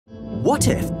What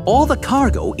if all the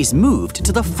cargo is moved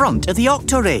to the front of the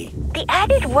Octoray? The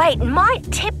added weight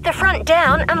might tip the front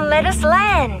down and let us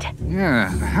land. Yeah,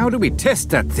 how do we test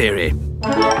that theory?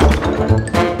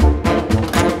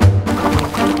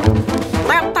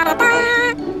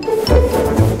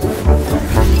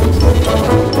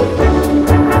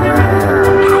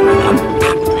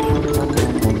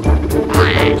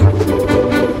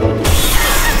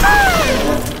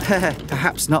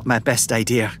 Perhaps not my best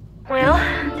idea. Well,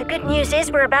 the good news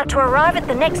is we're about to arrive at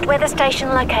the next weather station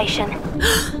location.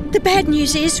 The bad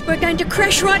news is we're going to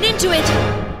crash right into it.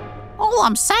 All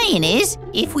I'm saying is,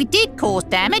 if we did cause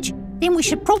damage, then we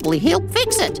should probably help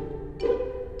fix it.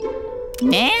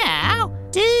 Now,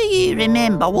 do you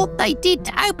remember what they did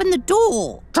to open the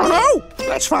door? Dunno.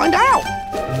 Let's find out.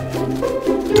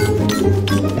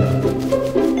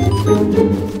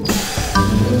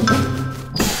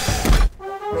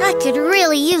 I could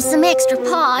really use some extra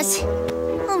paws.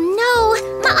 Oh no,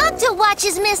 my Octo watch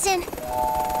is missing.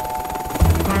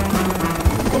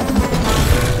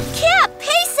 Cap,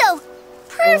 Peso!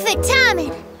 Perfect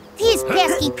timing. These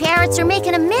pesky parrots are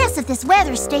making a mess of this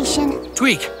weather station.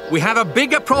 Tweak, we have a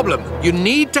bigger problem. You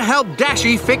need to help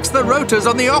Dashi fix the rotors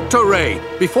on the Octoray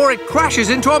before it crashes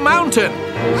into a mountain.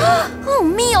 Oh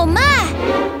me, oh my!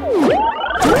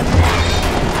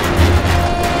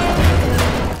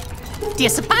 Do you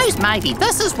suppose maybe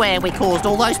this is where we caused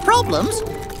all those problems?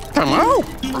 Dunno.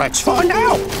 Let's find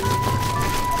out.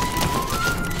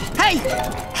 Hey,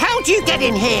 how'd you get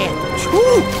in here?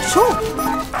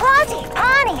 Quasi,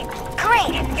 Bonnie!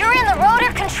 Great, you're in the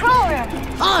rotor control room.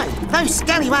 Hi, those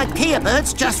scallywag Kia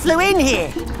birds just flew in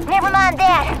here. Never mind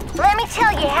that. Let me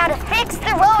tell you how to fix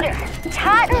the rotor.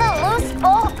 Tighten the loose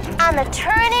bolt on the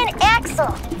turning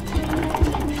axle.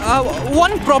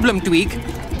 One problem, Tweak.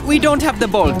 We don't have the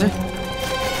bolt.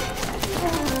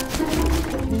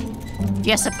 Do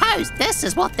you suppose this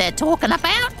is what they're talking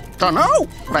about? Dunno.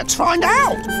 Let's find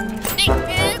out.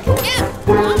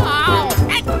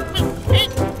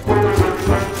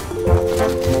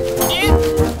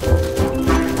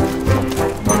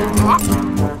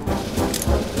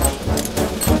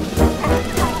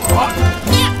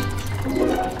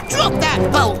 Drop that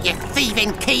bolt, you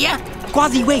thieving Kia.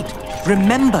 Quasi, wait.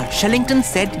 Remember, Shellington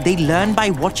said they learn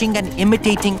by watching and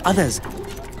imitating others.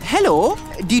 Hello,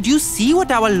 did you see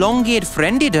what our long-eared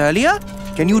friend did earlier?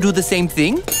 Can you do the same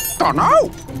thing?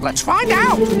 Dunno. Let's find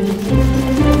out.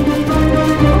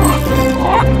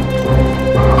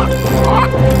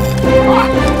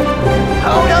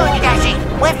 Hold on, Dashi.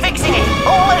 We're fixing it.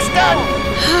 Almost done.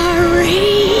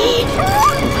 Hurry!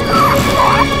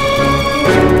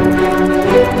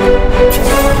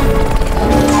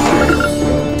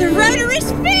 The rotor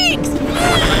is fixed!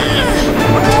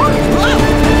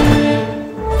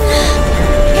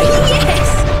 Yes!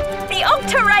 The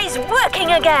Octoray's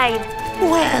working again.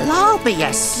 Well, I'll be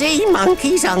a sea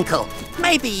monkey's uncle.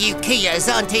 Maybe you Kias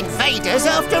aren't invaders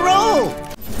after all.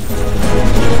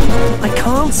 I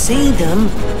can't see them.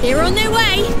 They're on their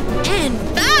way, and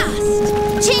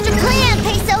fast! Change of plan,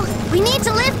 Peso. We need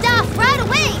to lift off right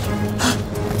away.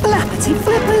 Flappity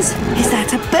flippers, is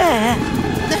that a bear?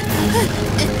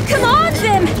 Come on,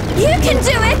 Vim! You can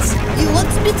do it! You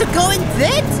want me to go in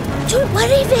bed? Don't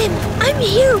worry, Vim. I'm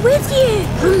here with you.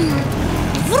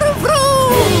 Vroom, vroom!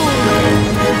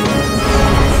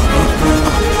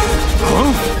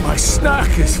 Huh? My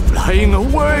snack is flying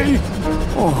away.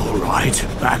 All right,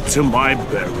 back to my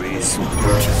berries.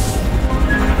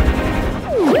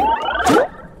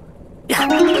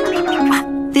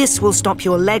 This will stop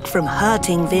your leg from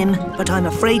hurting, Vim, but I'm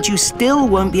afraid you still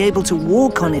won't be able to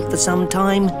walk on it for some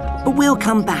time. But we'll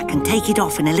come back and take it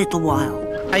off in a little while.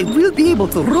 I will be able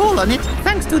to roll on it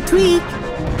thanks to Tweak.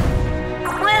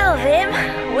 Well, Vim,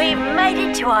 we've made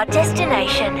it to our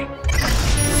destination.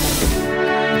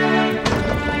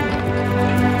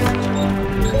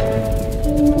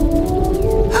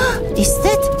 Is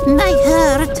that my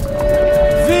heart?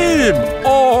 Vim!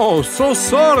 Oh, so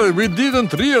sorry. We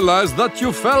didn't realize that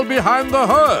you fell behind the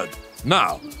herd.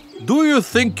 Now, do you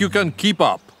think you can keep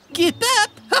up? Keep up?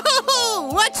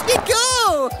 Watch me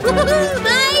go!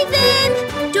 Bye,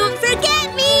 Vim! Don't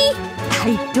forget me!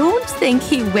 I don't think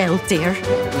he will, dear.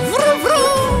 Vroom,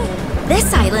 vroom!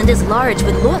 This island is large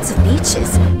with lots of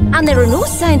beaches, and there are no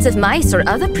signs of mice or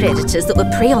other predators that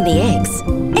would prey on the eggs.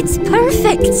 It's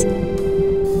perfect!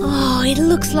 Oh, it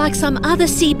looks like some other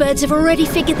seabirds have already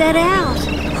figured that out.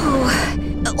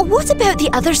 Oh, what about the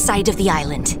other side of the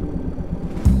island?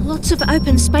 Lots of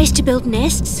open space to build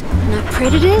nests, no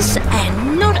predators,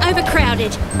 and not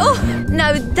overcrowded. Oh,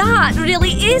 now that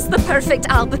really is the perfect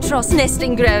albatross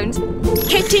nesting ground.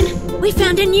 Captain, we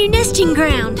found a new nesting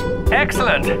ground.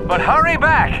 Excellent, but hurry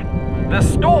back. The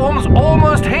storm's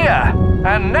almost here,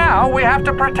 and now we have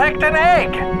to protect an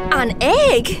egg. An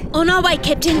egg? On our way,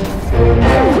 Captain.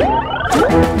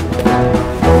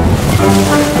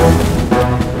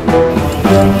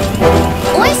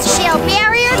 Oyster shell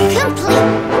barrier complete.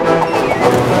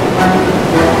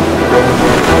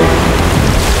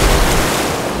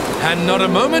 And not a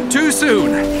moment too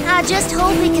soon. I just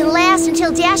hope it can last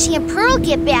until Dashi and Pearl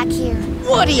get back here.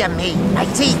 What do you mean,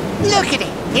 matey? Look at it.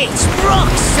 It's rock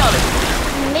solid.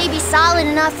 Maybe solid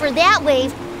enough for that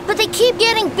wave, but they keep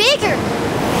getting bigger.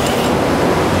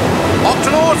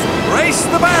 Octonauts, race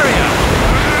the barrier.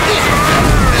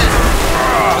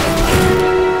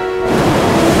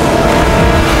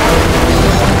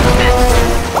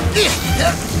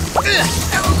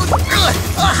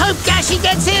 I hope Dashi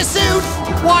gets here soon.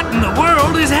 What in the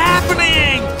world is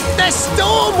happening? The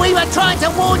storm we were trying to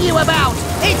warn you about.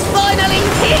 It's finally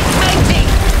hit, matey.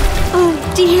 Oh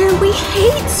dear, we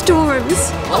hate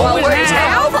storms. Always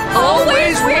have,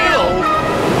 always will.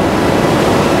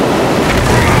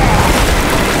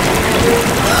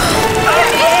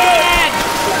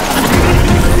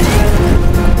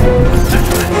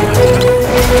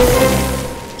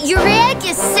 Your egg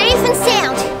is safe and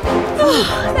sound.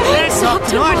 Thanks,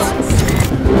 Octonauts.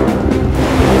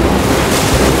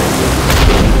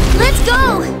 Let's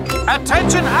go.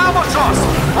 Attention, Albatross!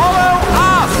 Follow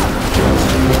us!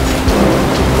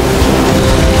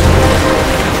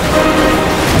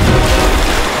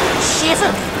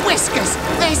 Shiver, Whiskers,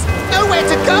 there's nowhere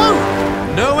to go.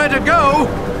 Nowhere to go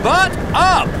but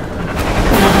up!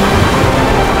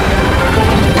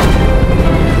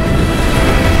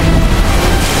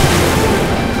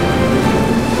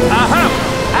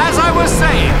 As I was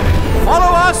saying,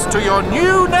 follow us to your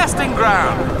new nesting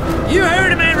ground. You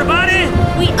heard him, everybody!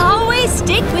 We always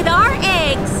stick with our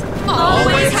eggs.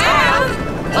 Always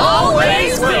have,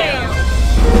 always will.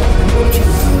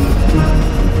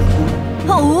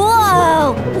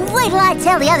 Whoa! Wait till I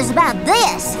tell the others about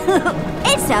this.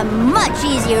 It's a much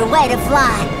easier way to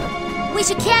fly. We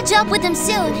should catch up with them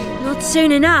soon. Not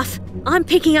soon enough. I'm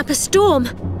picking up a storm.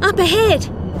 Up ahead.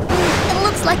 It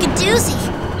looks like a doozy.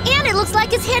 And it looks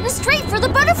like it's heading straight for the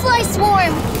butterfly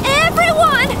swarm.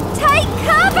 Everyone, take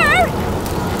cover!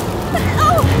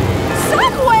 Oh,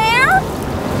 somewhere!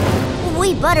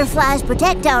 We butterflies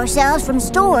protect ourselves from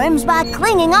storms by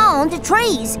clinging on to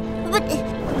trees. But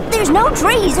there's no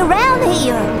trees around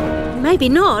here. Maybe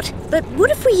not, but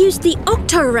what if we used the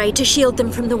Octoray to shield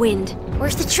them from the wind?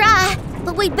 Worth a try,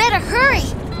 but we'd better hurry,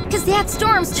 because that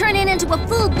storm's turning into a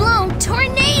full-blown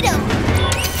tornado.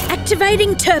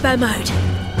 Activating turbo mode.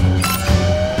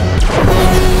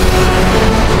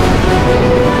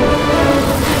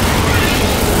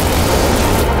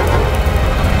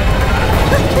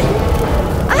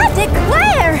 I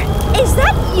declare! Is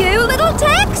that you, little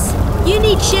Tex? You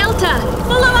need shelter.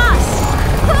 Follow us.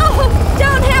 Oh,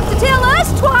 don't have to tell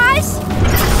us twice!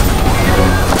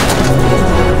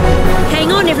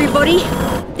 Hang on, everybody.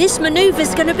 This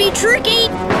maneuver's gonna be tricky.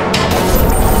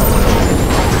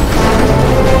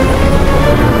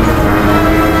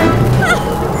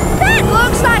 That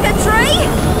looks like a tree!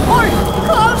 Or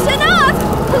close enough!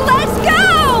 Let's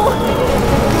go!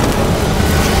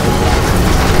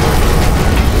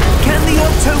 Can the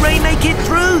Octoray make it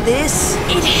through this?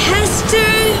 It has to.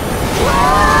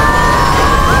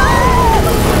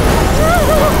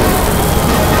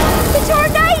 The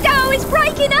tornado is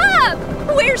breaking up!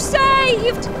 We're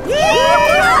saved!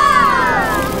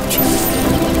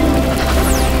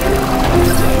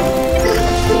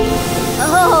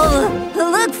 Oh,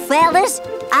 look, fellas.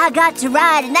 I got to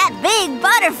ride in that big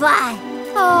butterfly.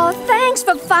 Oh, thanks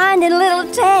for finding little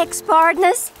Tex,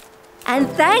 partners. And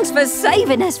thanks for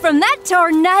saving us from that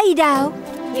tornado.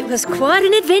 It was quite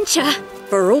an adventure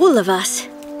for all of us.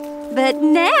 But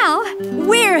now,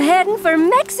 we're heading for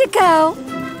Mexico.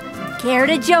 Care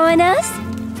to join us?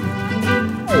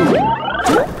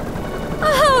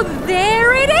 Oh,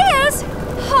 there it is!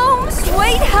 Home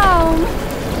sweet home!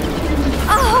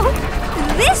 Oh,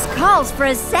 this calls for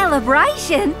a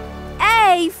celebration.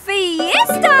 A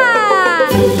fiesta!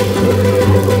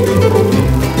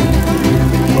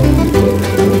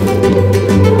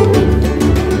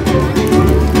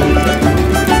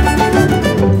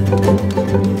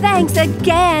 Thanks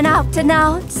again,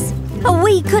 Octonauts.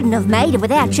 We couldn't have made it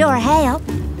without your help.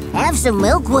 Have some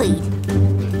milkweed.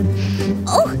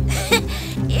 Oh,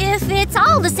 if it's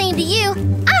all the same to you,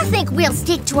 I think we'll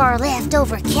stick to our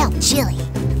leftover kelp chili.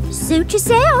 Suit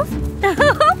yourself.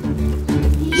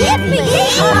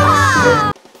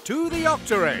 Yippee-yee-haw! To the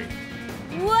Octoray.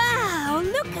 Wow,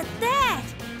 look at that!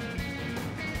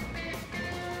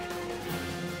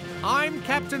 I'm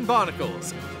Captain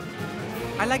Barnacles.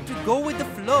 I like to go with the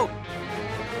flow.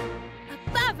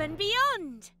 Above and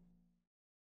beyond.